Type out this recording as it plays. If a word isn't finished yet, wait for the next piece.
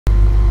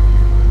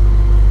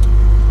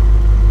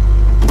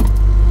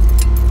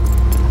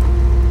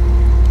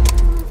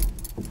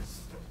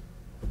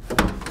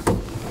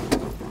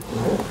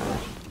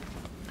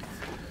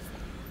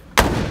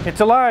It's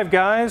alive,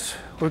 guys.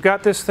 We've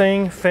got this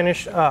thing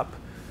finished up.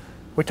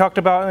 We talked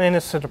about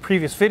this in a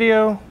previous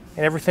video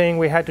and everything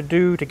we had to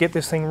do to get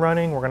this thing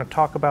running. We're going to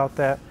talk about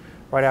that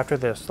right after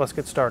this. Let's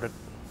get started.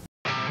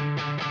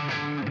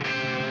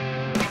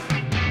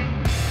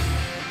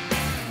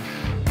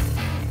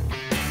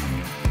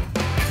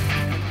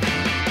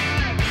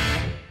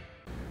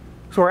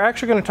 So we're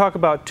actually going to talk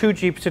about two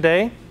Jeeps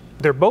today.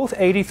 They're both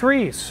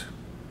 83s.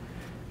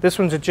 This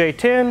one's a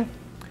J10.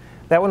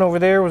 That one over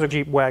there was a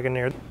Jeep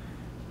Wagoneer.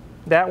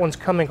 That one's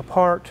coming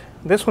apart.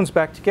 This one's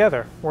back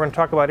together. We're going to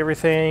talk about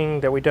everything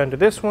that we've done to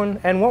this one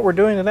and what we're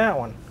doing to that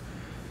one.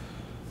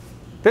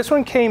 This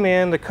one came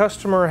in, the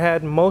customer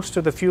had most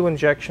of the fuel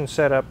injection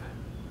setup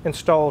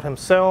installed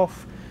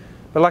himself.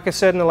 But like I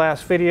said in the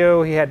last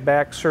video, he had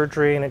back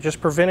surgery and it just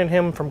prevented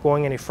him from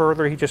going any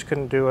further. He just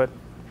couldn't do it.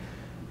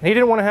 And he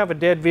didn't want to have a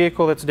dead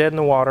vehicle that's dead in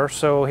the water,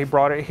 so he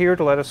brought it here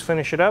to let us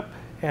finish it up,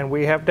 and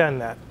we have done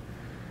that.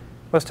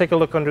 Let's take a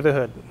look under the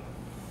hood.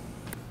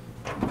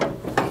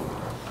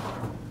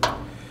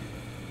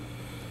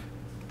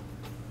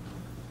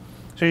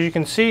 So you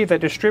can see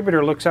that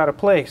distributor looks out of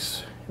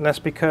place, and that's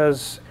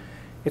because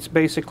it's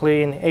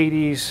basically an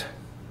 80s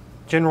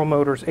General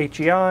Motors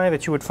HEI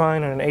that you would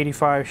find in an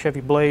 85 Chevy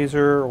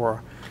Blazer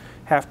or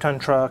half-ton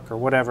truck or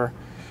whatever.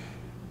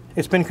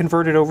 It's been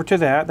converted over to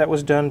that. That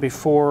was done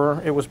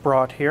before it was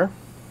brought here.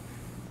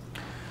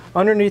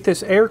 Underneath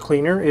this air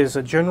cleaner is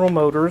a General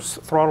Motors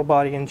throttle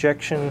body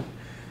injection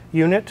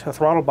unit, a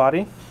throttle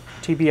body,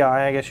 TBI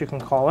I guess you can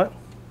call it.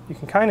 You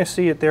can kind of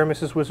see it there.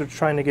 Mrs. Wizard's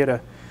trying to get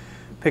a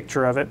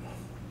picture of it.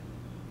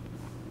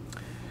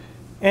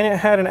 And it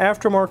had an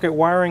aftermarket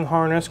wiring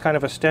harness, kind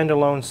of a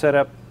standalone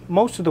setup,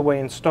 most of the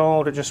way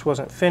installed. It just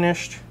wasn't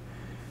finished.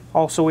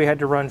 Also, we had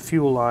to run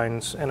fuel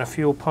lines and a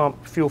fuel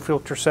pump, fuel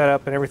filter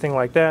setup and everything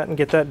like that and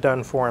get that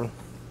done for him.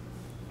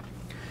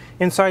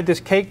 Inside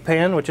this cake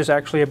pan, which is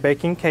actually a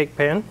baking cake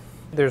pan,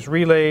 there's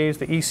relays,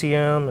 the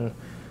ECM and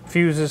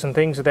fuses and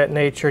things of that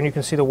nature, and you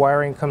can see the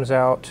wiring comes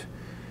out.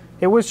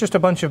 It was just a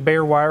bunch of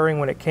bare wiring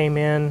when it came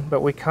in, but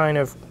we kind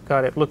of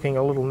got it looking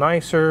a little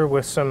nicer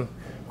with some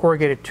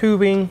corrugated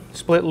tubing.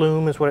 Split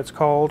loom is what it's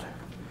called.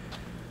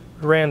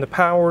 We ran the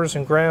powers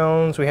and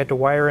grounds. We had to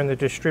wire in the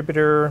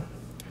distributor.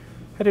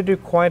 Had to do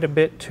quite a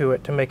bit to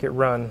it to make it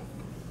run.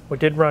 We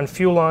did run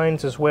fuel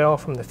lines as well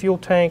from the fuel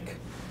tank,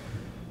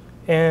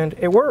 and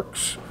it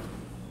works.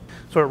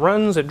 So it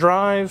runs, it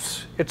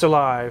drives, it's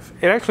alive.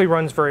 It actually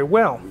runs very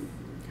well.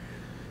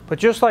 But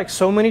just like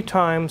so many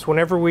times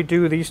whenever we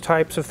do these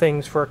types of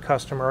things for a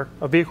customer,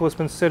 a vehicle has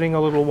been sitting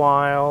a little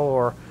while,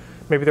 or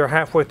maybe they're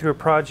halfway through a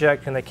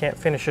project and they can't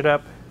finish it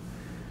up.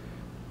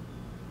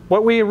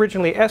 What we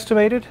originally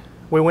estimated,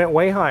 we went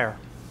way higher.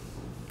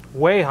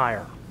 Way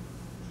higher.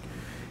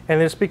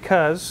 And it's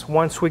because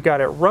once we got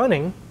it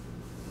running,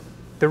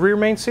 the rear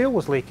main seal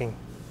was leaking.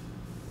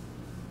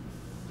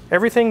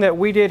 Everything that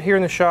we did here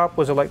in the shop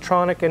was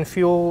electronic and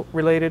fuel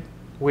related.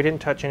 We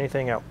didn't touch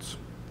anything else.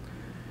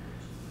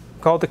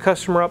 Called the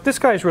customer up. This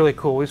guy's really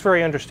cool. He's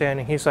very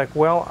understanding. He's like,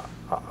 well,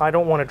 I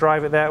don't want to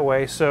drive it that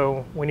way,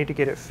 so we need to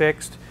get it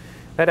fixed.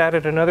 That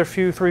added another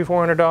few,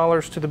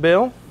 $300-400 to the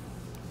bill,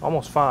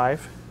 almost $5.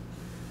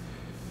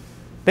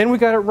 Then we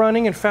got it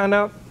running and found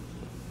out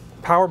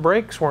power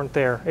brakes weren't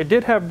there. It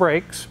did have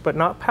brakes, but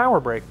not power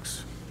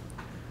brakes.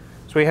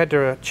 So we had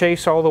to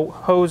chase all the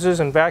hoses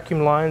and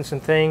vacuum lines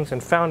and things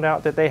and found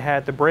out that they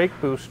had the brake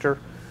booster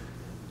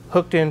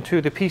hooked into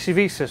the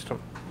PCV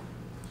system.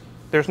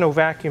 There's no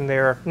vacuum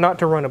there, not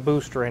to run a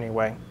booster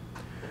anyway.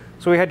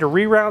 So we had to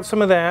reroute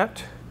some of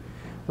that,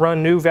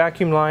 run new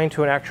vacuum line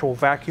to an actual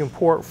vacuum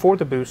port for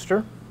the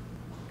booster.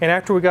 And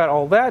after we got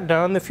all that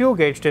done, the fuel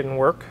gauge didn't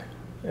work,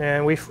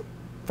 and we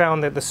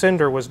found that the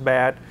sender was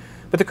bad.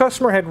 But the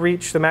customer had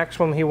reached the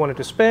maximum he wanted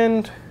to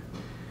spend.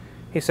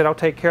 He said, I'll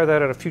take care of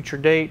that at a future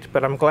date,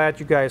 but I'm glad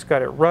you guys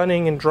got it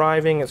running and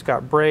driving. It's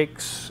got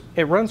brakes.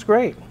 It runs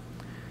great.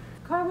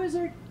 Car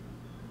Wizard,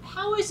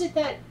 how is it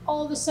that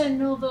all of a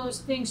sudden all those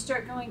things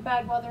start going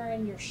bad while they're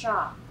in your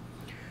shop?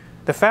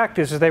 The fact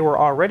is they were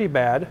already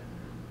bad,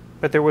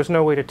 but there was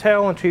no way to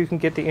tell until you can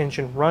get the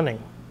engine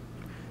running.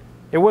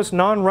 It was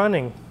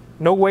non-running,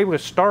 no way to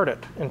start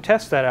it and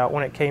test that out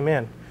when it came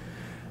in.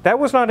 That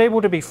was not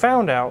able to be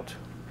found out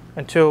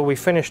until we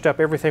finished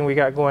up everything we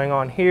got going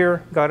on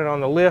here, got it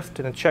on the lift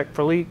and checked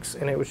for leaks,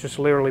 and it was just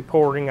literally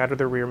pouring out of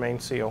the rear main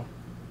seal.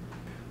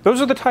 Those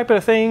are the type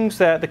of things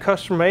that the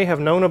customer may have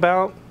known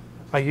about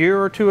a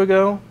year or two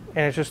ago,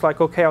 and it's just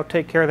like, okay, I'll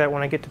take care of that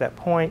when I get to that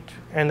point,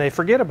 and they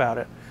forget about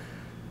it.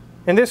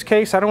 In this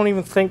case, I don't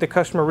even think the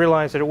customer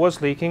realized that it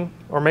was leaking,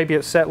 or maybe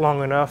it sat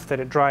long enough that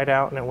it dried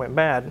out and it went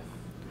bad.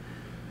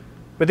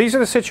 But these are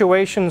the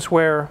situations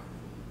where,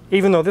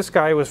 even though this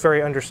guy was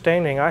very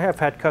understanding, I have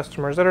had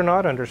customers that are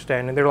not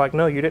understanding. They're like,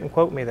 no, you didn't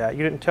quote me that.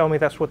 You didn't tell me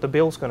that's what the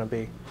bill's going to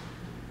be.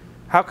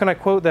 How can I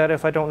quote that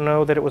if I don't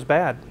know that it was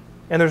bad?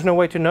 And there's no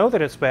way to know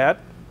that it's bad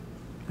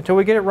until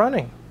we get it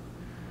running.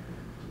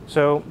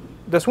 So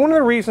that's one of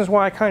the reasons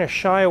why I kind of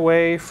shy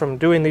away from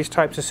doing these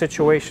types of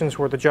situations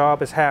where the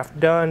job is half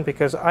done,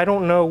 because I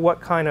don't know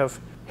what kind of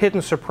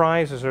hidden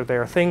surprises are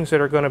there, things that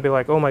are going to be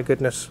like, oh my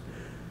goodness,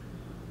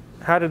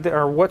 how did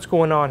or what's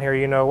going on here?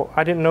 You know,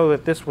 I didn't know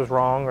that this was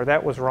wrong or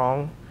that was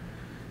wrong.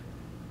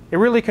 It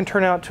really can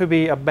turn out to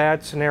be a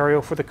bad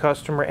scenario for the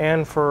customer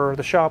and for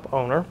the shop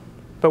owner.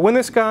 But when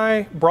this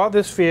guy brought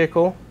this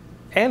vehicle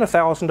and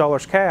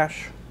 $1,000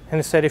 cash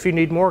and said, if you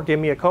need more, give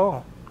me a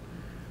call,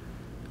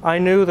 I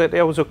knew that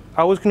I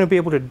was going to be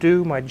able to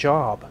do my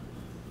job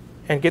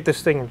and get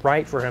this thing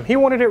right for him. He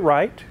wanted it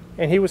right,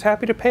 and he was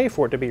happy to pay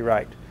for it to be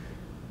right.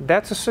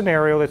 That's a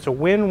scenario that's a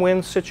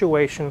win-win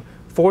situation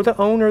for the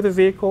owner of the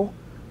vehicle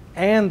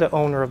and the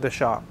owner of the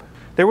shop.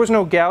 There was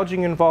no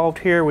gouging involved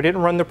here. We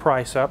didn't run the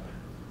price up.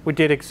 We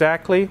did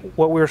exactly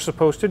what we were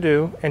supposed to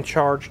do and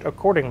charged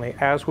accordingly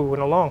as we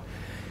went along.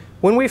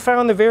 When we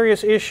found the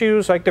various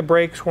issues, like the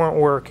brakes weren't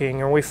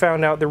working, or we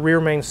found out the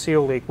rear main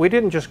seal leak, we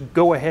didn't just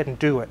go ahead and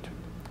do it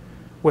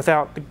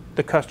without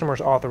the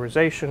customer's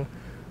authorization.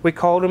 We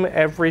called him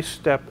every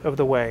step of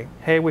the way.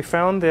 Hey, we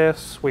found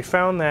this, we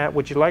found that,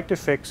 would you like to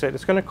fix it?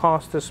 It's going to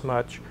cost this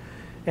much.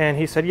 And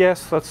he said,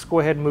 yes, let's go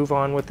ahead and move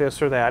on with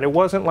this or that. It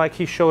wasn't like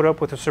he showed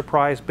up with a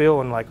surprise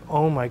bill and like,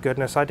 oh my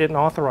goodness, I didn't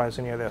authorize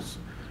any of this.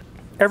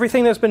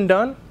 Everything that's been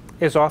done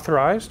is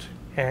authorized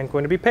and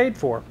going to be paid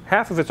for.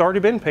 Half of it's already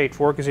been paid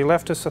for because he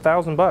left us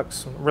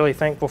 $1,000. I'm really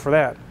thankful for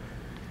that.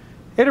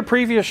 At a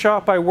previous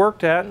shop I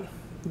worked at,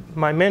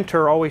 my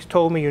mentor always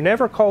told me, you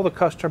never call the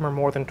customer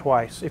more than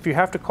twice. If you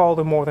have to call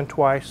them more than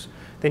twice,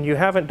 then you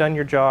haven't done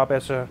your job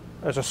as a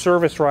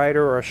service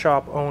writer or a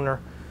shop owner.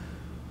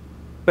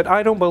 But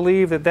I don't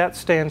believe that that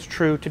stands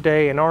true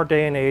today in our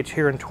day and age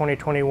here in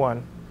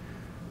 2021.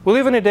 We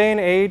live in a day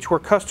and age where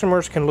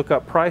customers can look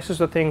up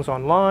prices of things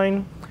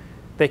online.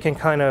 They can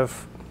kind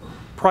of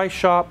price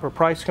shop or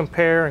price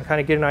compare and kind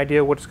of get an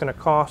idea of what it's going to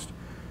cost.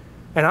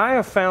 And I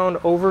have found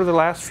over the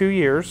last few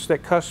years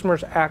that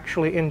customers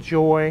actually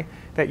enjoy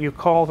that you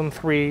call them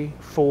 3,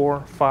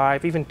 4,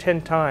 5, even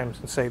 10 times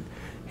and say,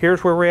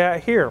 here's where we're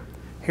at here,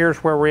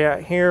 here's where we're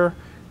at here,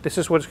 this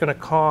is what it's going to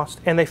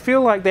cost. And they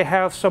feel like they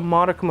have some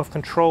modicum of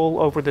control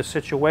over the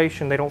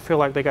situation. They don't feel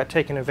like they got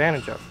taken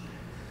advantage of.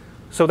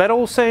 So that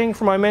old saying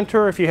from my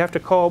mentor, if you have to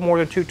call more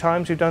than 2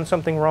 times, you've done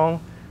something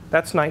wrong,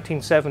 that's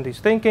 1970s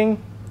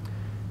thinking.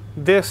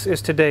 This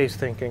is today's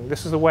thinking.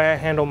 This is the way I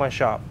handle my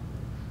shop.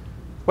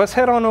 Let's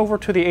head on over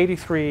to the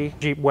 '83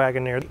 Jeep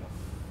Wagoneer.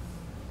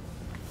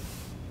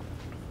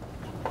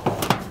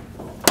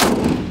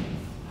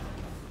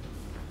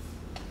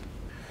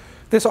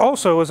 This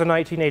also is a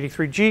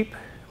 1983 Jeep,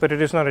 but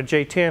it is not a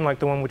J10 like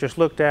the one we just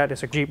looked at.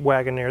 It's a Jeep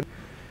Wagoneer.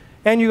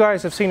 And you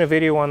guys have seen a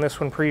video on this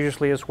one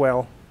previously as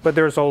well, but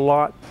there's a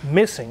lot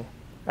missing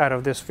out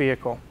of this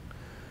vehicle.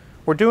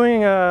 We're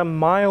doing a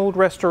mild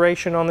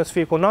restoration on this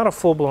vehicle, not a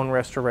full-blown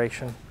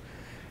restoration.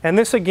 And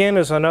this again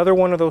is another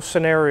one of those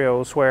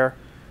scenarios where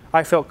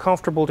I felt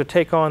comfortable to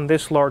take on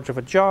this large of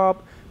a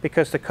job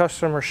because the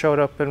customer showed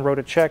up and wrote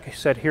a check. He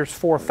said, here's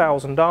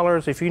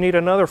 $4,000. If you need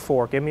another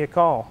 4, give me a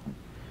call.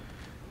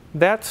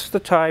 That's the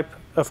type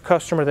of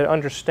customer that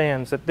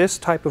understands that this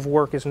type of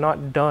work is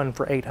not done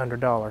for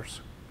 $800.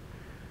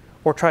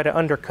 Or try to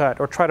undercut,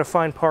 or try to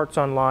find parts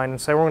online and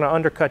say, we're going to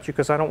undercut you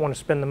because I don't want to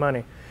spend the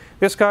money.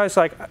 This guy's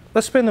like,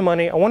 let's spend the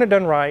money, I want it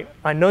done right,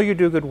 I know you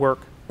do good work,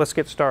 let's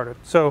get started.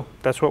 So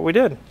that's what we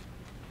did.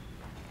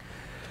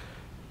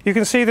 You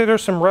can see that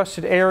there's some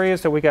rusted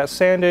areas that we got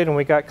sanded and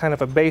we got kind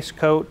of a base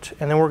coat,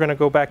 and then we're going to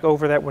go back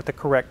over that with the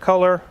correct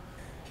color.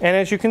 And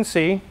as you can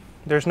see,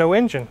 there's no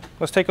engine.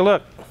 Let's take a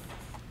look.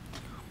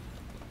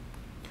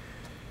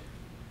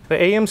 The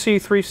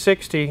AMC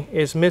 360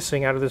 is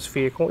missing out of this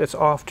vehicle. It's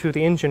off to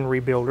the engine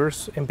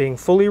rebuilders and being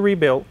fully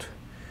rebuilt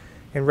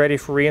and ready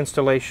for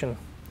reinstallation.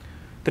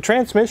 The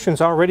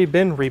transmission's already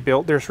been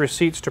rebuilt. There's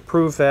receipts to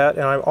prove that,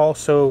 and I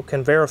also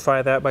can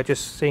verify that by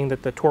just seeing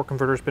that the torque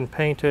converter's been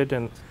painted,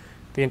 and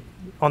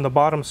on the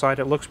bottom side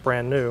it looks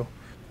brand new.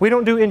 We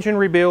don't do engine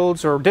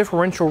rebuilds or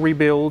differential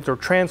rebuilds or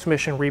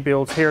transmission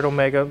rebuilds here at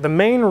Omega. The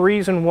main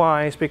reason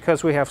why is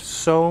because we have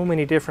so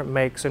many different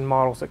makes and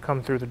models that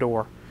come through the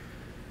door.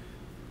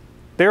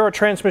 There are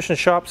transmission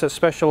shops that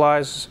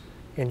specialize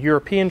in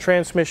European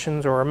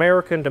transmissions or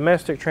American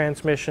domestic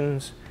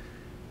transmissions.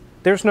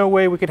 There's no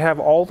way we could have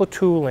all the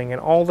tooling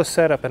and all the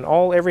setup and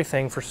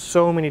everything for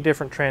so many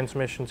different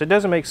transmissions. It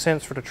doesn't make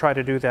sense to try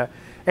to do that.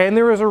 And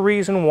there is a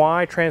reason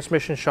why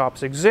transmission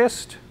shops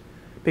exist,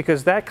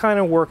 because that kind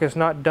of work is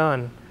not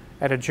done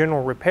at a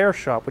general repair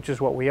shop, which is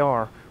what we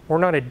are. We're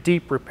not a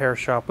deep repair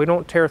shop. We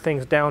don't tear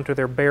things down to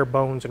their bare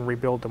bones and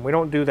rebuild them. We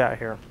don't do that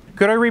here.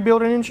 Could I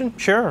rebuild an engine?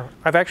 Sure.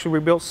 I've actually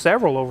rebuilt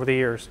several over the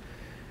years.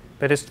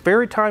 But it's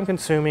very time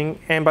consuming,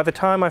 and by the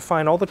time I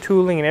find all the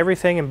tooling and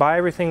everything and buy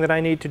everything that I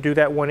need to do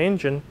that one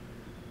engine,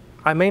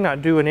 I may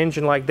not do an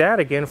engine like that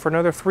again for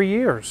another 3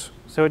 years.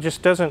 So it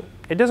just doesn't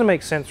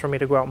make sense for me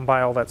to go out and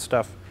buy all that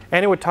stuff.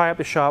 And it would tie up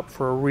the shop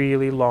for a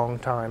really long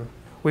time.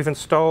 We've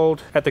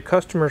installed, at the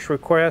customer's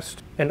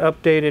request, an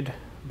updated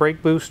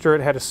brake booster.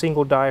 It had a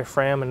single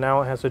diaphragm and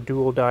now it has a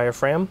dual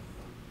diaphragm.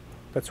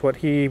 That's what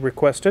he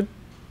requested.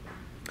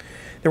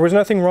 There was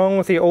nothing wrong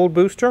with the old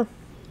booster,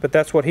 but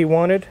that's what he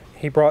wanted.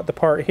 He brought the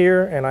part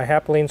here and I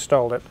happily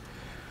installed it.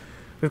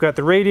 We've got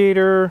the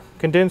radiator,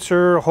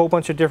 condenser, a whole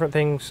bunch of different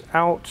things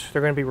out.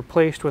 They're going to be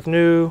replaced with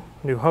new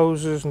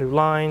hoses, new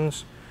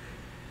lines.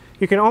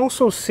 You can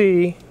also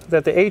see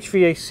that the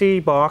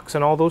HVAC box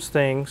and all those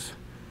things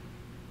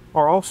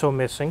are also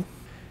missing.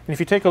 And if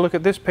you take a look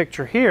at this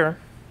picture here,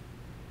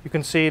 you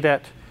can see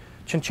that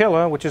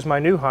Chinchilla, which is my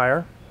new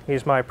hire,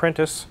 he's my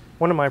apprentice,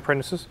 one of my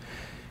apprentices,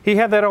 he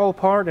had that all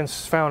apart and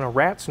found a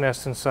rat's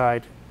nest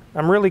inside.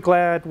 I'm really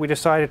glad we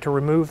decided to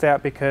remove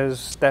that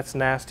because that's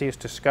nasty, it's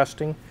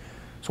disgusting.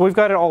 So we've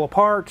got it all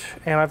apart,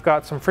 and I've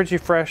got some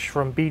Frigifresh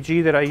from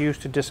BG that I use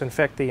to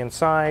disinfect the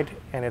inside,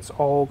 and it's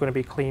all going to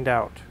be cleaned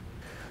out.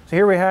 So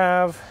here we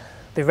have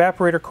the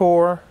evaporator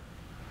core,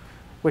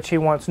 which he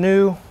wants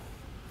new.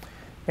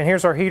 And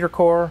here's our heater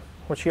core,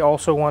 which he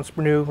also wants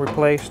new,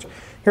 replaced.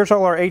 Here's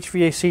all our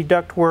HVAC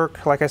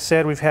ductwork. Like I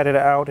said, we've had it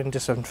out and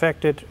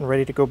disinfected and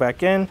ready to go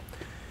back in.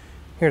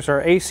 Here's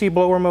our AC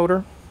blower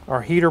motor,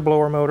 our heater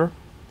blower motor.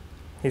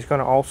 He's going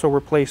to also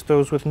replace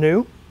those with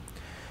new.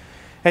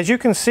 As you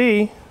can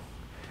see,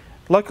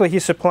 luckily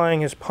he's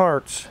supplying his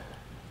parts,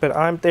 but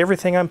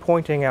everything I'm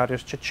pointing out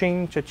is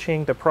cha-ching,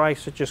 cha-ching. The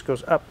price, it just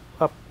goes up,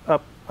 up,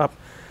 up, up.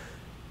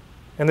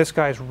 And this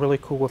guy's really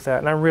cool with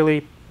that.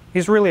 And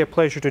he's really a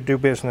pleasure to do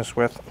business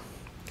with.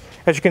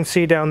 As you can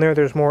see down there,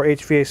 there's more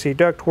HVAC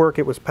ductwork.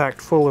 It was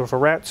packed full of a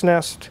rat's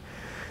nest.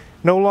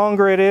 No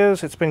longer it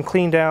is. It's been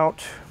cleaned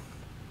out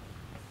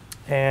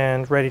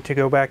and ready to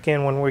go back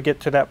in when we get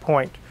to that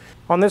point.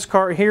 On this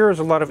cart here is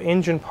a lot of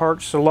engine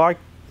parts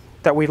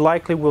that we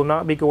likely will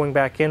not be going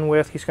back in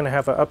with. He's going to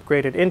have an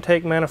upgraded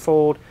intake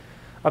manifold,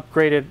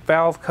 upgraded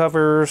valve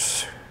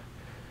covers.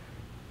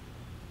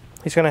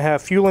 He's going to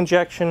have fuel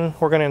injection.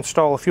 We're going to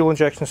install a fuel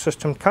injection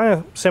system kind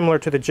of similar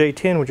to the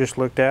J10 we just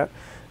looked at.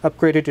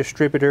 Upgraded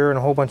distributor and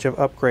a whole bunch of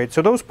upgrades.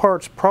 So those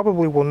parts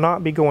probably will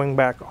not be going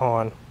back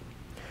on.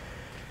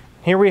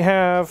 Here we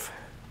have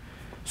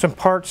some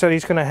parts that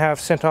he's going to have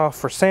sent off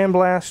for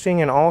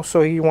sandblasting, and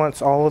also he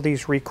wants all of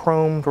these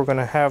re-chromed. We're going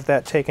to have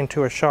that taken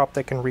to a shop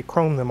that can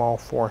re-chrome them all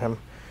for him.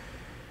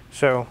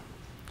 So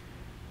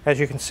as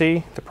you can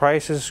see, the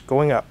price is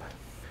going up.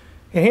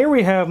 And here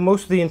we have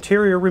most of the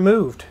interior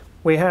removed.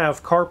 We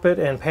have carpet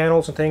and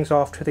panels and things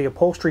off to the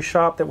upholstery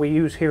shop that we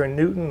use here in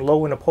Newton,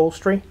 Lowen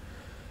Upholstery.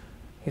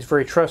 He's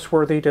very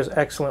trustworthy, does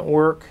excellent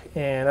work,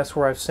 and that's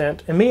where I've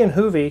sent. And me and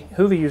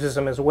Hoovie uses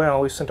them as well.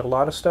 We've sent a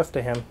lot of stuff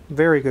to him.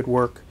 Very good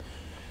work.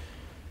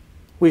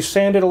 We've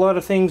sanded a lot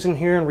of things in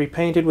here and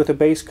repainted with a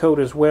base coat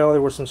as well.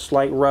 There was some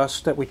slight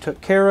rust that we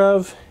took care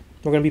of.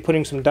 We're going to be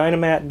putting some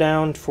Dynamat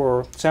down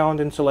for sound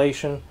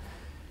insulation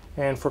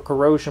and for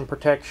corrosion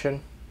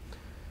protection.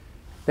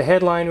 The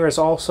headliner is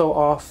also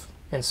off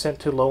and sent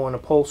to Lowen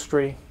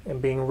Upholstery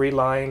and being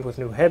relined with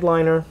new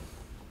headliner.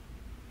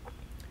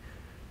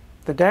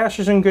 The dash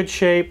is in good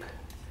shape.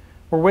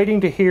 We're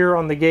waiting to hear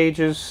on the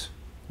gauges.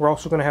 We're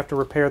also going to have to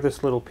repair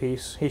this little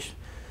piece.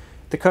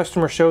 The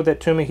customer showed that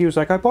to me. He was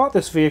like, I bought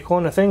this vehicle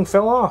and the thing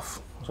fell off.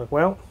 I was like,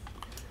 well,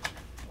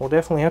 we'll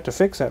definitely have to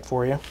fix that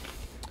for you.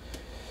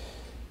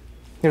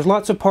 There's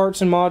lots of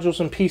parts and modules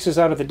and pieces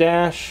out of the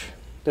dash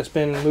that's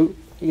been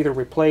either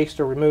replaced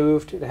or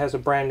removed. It has a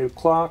brand new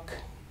clock.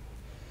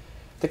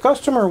 The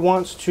customer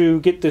wants to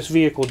get this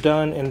vehicle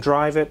done and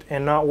drive it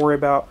and not worry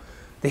about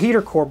the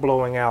heater core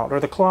blowing out or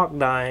the clock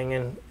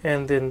dying,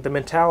 and then the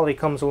mentality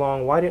comes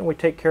along, why didn't we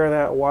take care of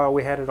that while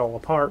we had it all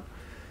apart?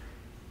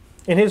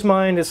 In his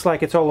mind, it's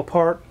like it's all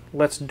apart,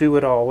 let's do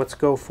it all, let's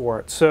go for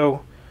it.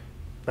 So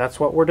that's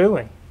what we're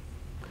doing.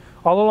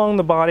 All along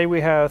the body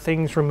we have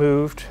things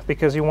removed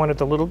because he wanted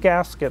the little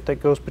gasket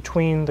that goes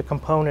between the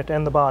component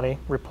and the body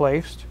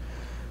replaced.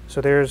 So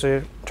there's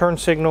a turn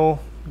signal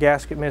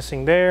gasket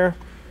missing there.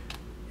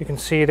 You can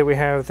see that we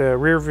have the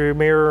rear view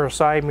mirror,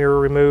 side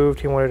mirror removed.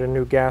 He wanted a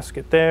new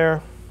gasket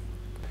there.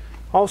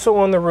 Also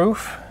on the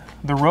roof,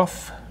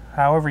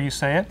 however you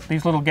say it,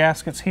 these little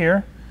gaskets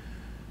here,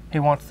 he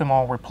wants them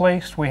all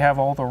replaced. We have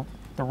all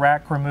the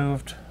rack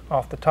removed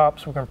off the top,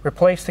 so we're going to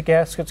replace the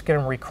gaskets, get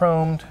them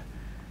re-chromed,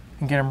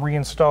 and get them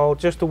reinstalled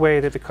just the way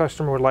that the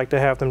customer would like to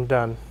have them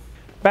done.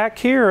 Back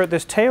here at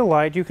this tail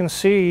light, you can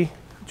see,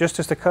 just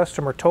as the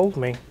customer told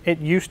me, it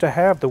used to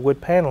have the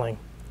wood paneling.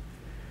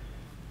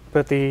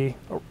 But the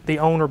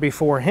owner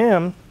before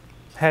him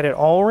had it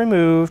all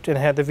removed and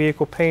had the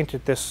vehicle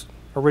painted this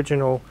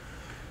original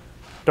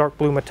dark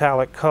blue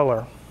metallic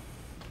color.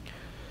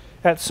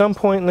 At some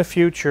point in the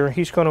future,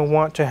 he's going to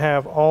want to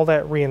have all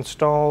that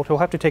reinstalled. He'll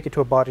have to take it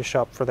to a body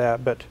shop for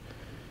that, but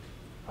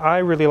I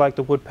really like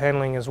the wood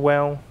paneling as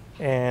well,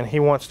 and he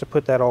wants to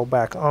put that all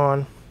back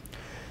on.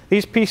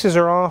 These pieces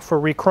are off for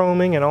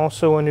re-chroming and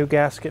also a new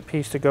gasket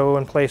piece to go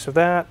in place of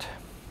that.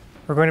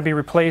 We're going to be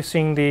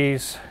replacing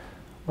these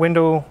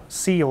window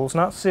seals,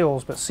 not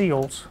sills, but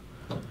seals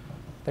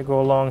that go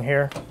along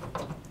here.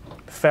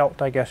 Felt,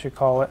 I guess you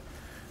call it.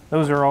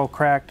 Those are all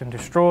cracked and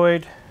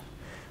destroyed.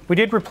 We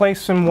did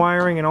replace some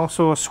wiring and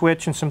also a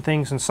switch and some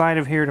things inside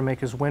of here to make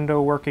his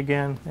window work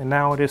again, and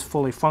now it is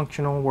fully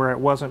functional where it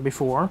wasn't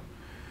before.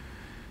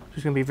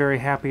 He's going to be very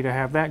happy to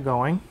have that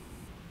going.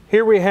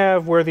 Here we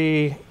have where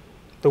the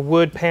the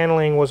wood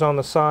paneling was on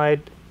the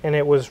side and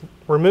it was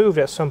removed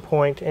at some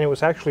point and it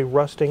was actually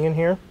rusting in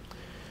here.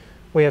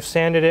 We have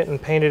sanded it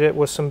and painted it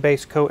with some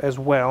base coat as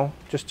well,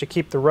 just to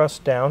keep the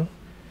rust down.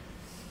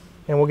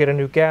 And we'll get a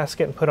new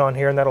gasket and put on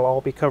here, and that'll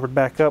all be covered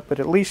back up, but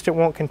at least it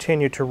won't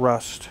continue to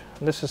rust.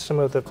 And this is some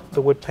of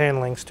the wood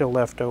paneling still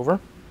left over.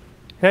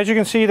 And as you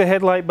can see, the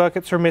headlight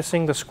buckets are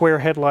missing, the square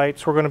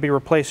headlights. We're going to be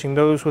replacing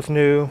those with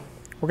new.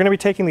 We're going to be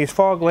taking these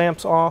fog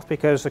lamps off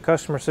because the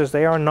customer says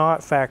they are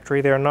not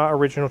factory, they are not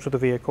original to the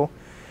vehicle.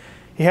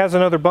 He has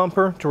another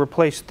bumper to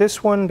replace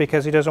this one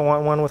because he doesn't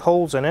want one with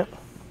holes in it.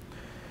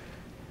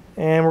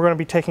 And we're going to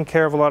be taking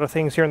care of a lot of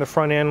things here in the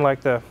front end,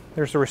 like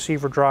there's the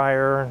receiver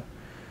dryer, and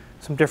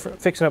some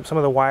different, fixing up some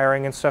of the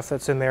wiring and stuff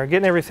that's in there,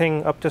 getting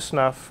everything up to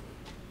snuff.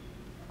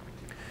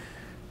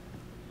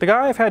 The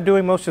guy I've had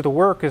doing most of the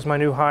work is my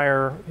new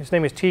hire. His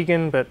name is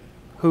Tegan, but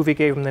Hoovie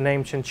gave him the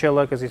name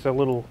Chinchilla because he's a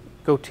little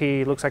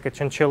goatee, looks like a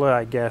chinchilla,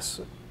 I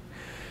guess.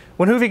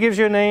 When Hoovie gives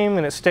you a name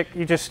and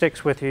it just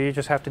sticks with you, you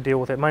just have to deal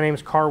with it. My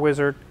name's Car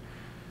Wizard.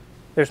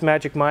 There's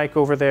Magic Mike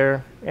over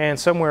there, and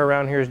somewhere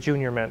around here is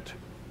Junior Mint.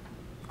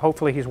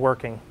 Hopefully he's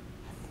working.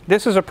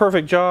 This is a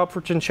perfect job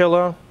for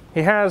Chinchilla.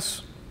 He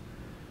has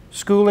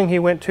schooling he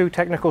went to,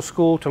 technical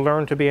school, to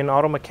learn to be an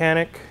auto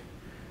mechanic,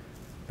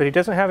 but he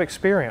doesn't have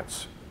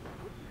experience.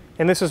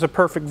 And this is a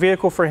perfect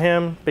vehicle for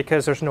him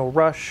because there's no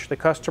rush. The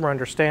customer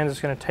understands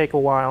it's going to take a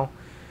while,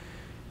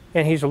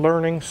 and he's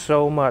learning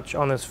so much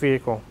on this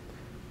vehicle.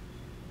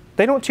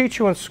 They don't teach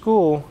you in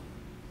school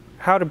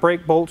how to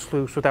break bolts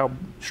loose without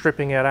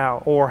stripping it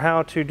out, or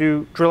how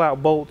to drill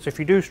out bolts if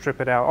you do strip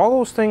it out. All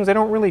those things they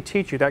don't really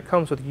teach you. That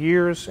comes with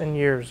years and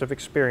years of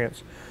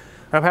experience.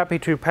 I'm happy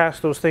to pass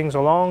those things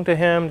along to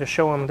him, to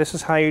show him this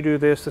is how you do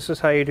this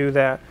is how you do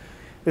that.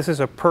 This is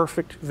a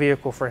perfect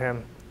vehicle for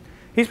him.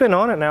 He's been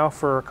on it now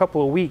for a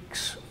couple of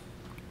weeks.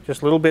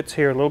 Just little bits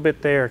here, a little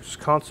bit there, just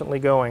constantly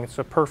going. It's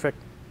a perfect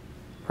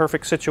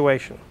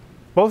situation.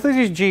 Both of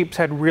these Jeeps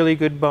had really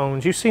good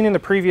bones. You've seen in the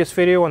previous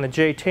video on the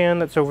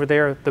J10 that's over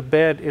there, the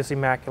bed is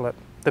immaculate.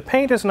 The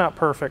paint is not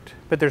perfect,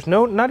 but there's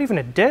not even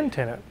a dent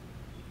in it.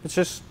 It's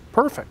just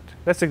perfect.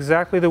 That's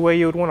exactly the way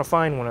you would want to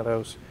find one of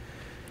those.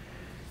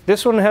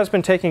 This one has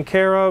been taken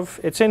care of.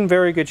 It's in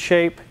very good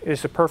shape.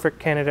 It's a perfect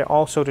candidate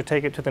also to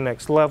take it to the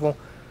next level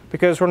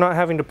because we're not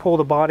having to pull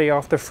the body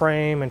off the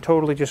frame and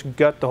totally just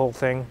gut the whole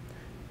thing.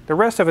 The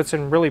rest of it's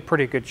in really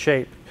pretty good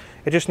shape.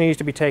 It just needs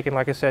to be taken,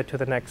 like I said, to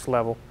the next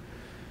level.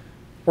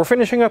 We're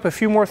finishing up a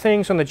few more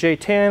things on the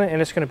J10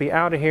 and it's going to be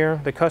out of here.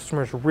 The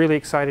customer's really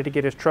excited to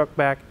get his truck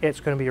back. It's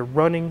going to be a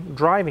running,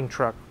 driving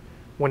truck.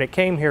 When it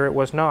came here, it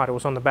was not. It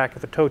was on the back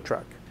of a tow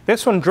truck.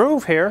 This one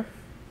drove here,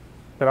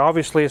 but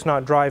obviously it's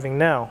not driving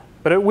now.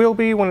 But it will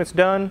be when it's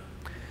done,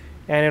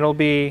 and it'll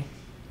be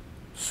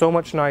so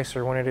much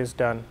nicer when it is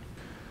done.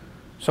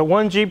 So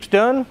one Jeep's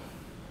done.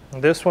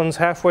 This one's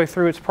halfway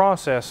through its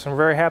process. I'm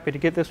very happy to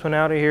get this one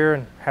out of here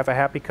and have a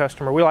happy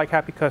customer. We like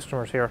happy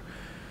customers here.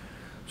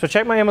 So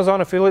check my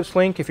Amazon affiliates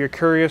link if you're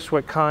curious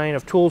what kind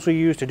of tools we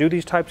use to do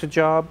these types of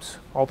jobs.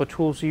 All the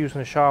tools we use in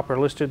the shop are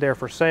listed there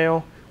for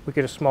sale. We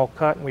get a small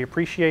cut and we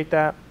appreciate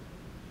that.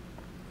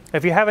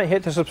 If you haven't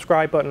hit the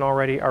subscribe button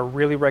already, I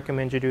really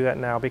recommend you do that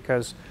now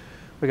because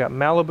we got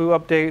Malibu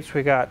updates,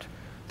 we got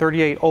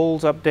 38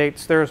 Olds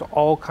updates, there's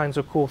all kinds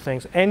of cool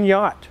things. And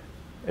Yacht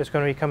is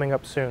going to be coming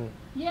up soon.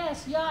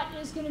 Yes, Yacht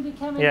is going to be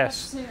coming up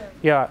soon.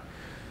 Yacht.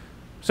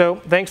 So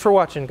thanks for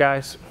watching,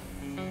 guys.